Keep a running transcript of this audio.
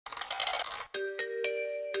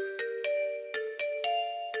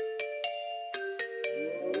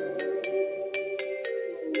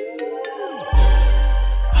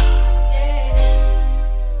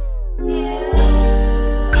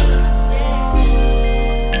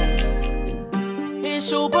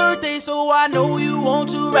so I know you want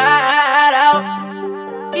to ride out.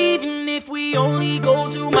 Even if we only go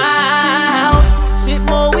to my house, sit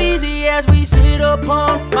more easy as we sit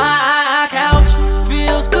upon my couch.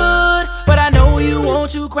 Feels good, but I know you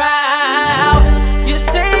want to cry out. You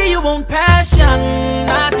say you want passion,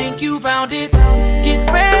 I think you found it.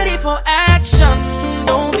 Get ready for action,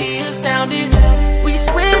 don't be astounded. We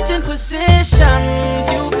switching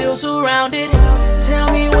positions, you feel surrounded.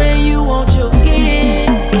 Tell me where you want your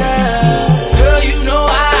gift, girl. Girl,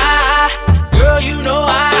 you know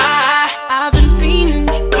I've been fiending.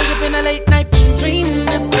 Wake up in the late night, been dreaming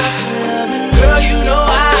about your loving. Girl, you know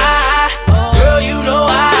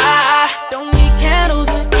I don't need candles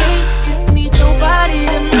or cake, just need your body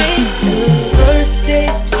to make birthday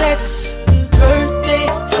sex, birthday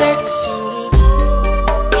sex.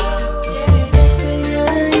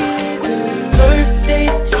 Birthday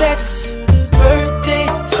sex, birthday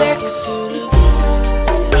sex.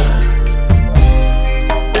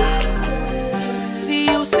 See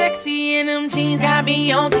you sexy in them jeans, got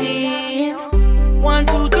me on 10. 1,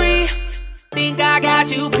 2, 3, think I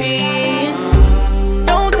got you pinned.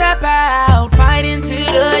 Don't tap out, fight into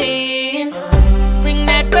the end. Ring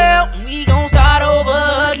that bell, and we gon' start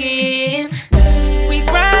over again. We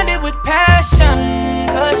grind it with passion,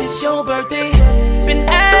 cause it's your birthday. Been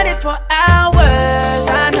at it for hours,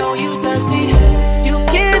 I know you thirsty. You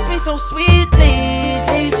kiss me so sweetly,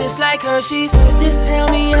 tastes just like Hershey's. Just tell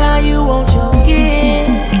me how you want your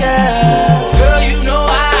gift, girl. Girl, you know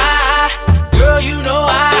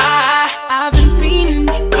I've been fiending.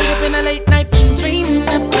 Wake up in the late night, been dreaming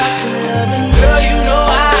about your loving. Girl, you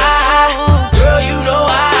know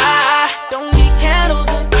I don't need candles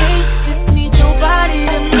or cake, just need your body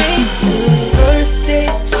to make birthday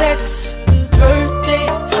sex, birthday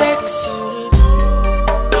sex.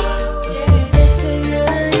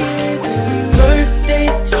 Birthday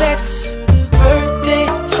sex, birthday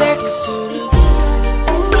sex.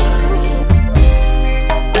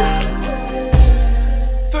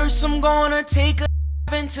 First I'm gonna take a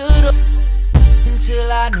into the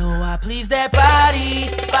until I know I please that body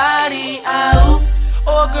out.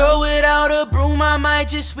 Or girl, without a broom I might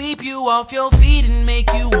just sweep you off your feet and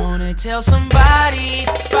make you wanna tell somebody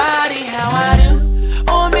how I do.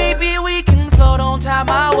 Or maybe we can float on top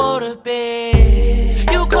my water bed.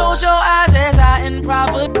 You close your eyes as I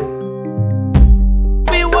improv.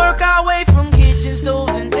 We work our way from kitchen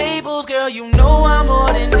stoves and tables. Girl, you know I'm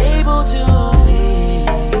more than able to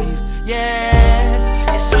please.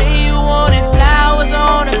 Yeah, you say you wanted flowers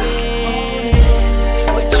on a bed,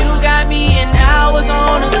 but you got me in hours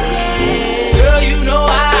on a bed. Girl, you know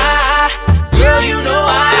I've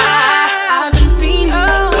been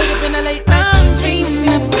fiending. Wake up in the late night, dreaming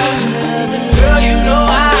about your loving. Girl, you know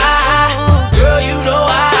I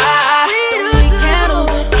don't need candles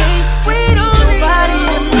or cake, just need your body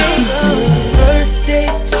to make birthday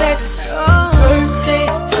sex.